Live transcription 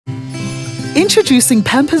Introducing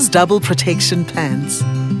Pampers Double Protection Pants.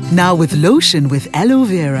 Now with lotion with aloe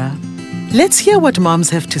vera. Let's hear what moms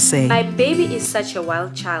have to say. My baby is such a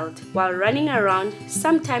wild child. While running around,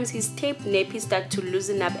 sometimes his taped nappies start to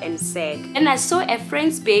loosen up and sag. And I saw a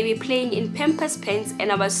friend's baby playing in Pampers Pants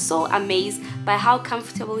and I was so amazed by how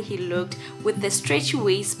comfortable he looked with the stretchy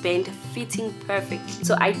waistband fitting perfectly.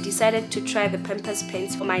 So I decided to try the Pampers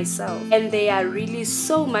Pants for myself. And they are really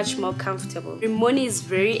so much more comfortable. Rimoni is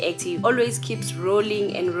very active, always keeps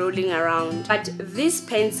rolling and rolling around. But these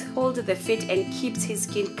pants hold the fit and keeps his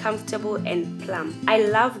skin comfortable and plump. I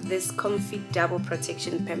love this comfy double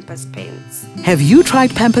protection Pampers Pants. Have you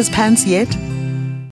tried Pampers Pants yet?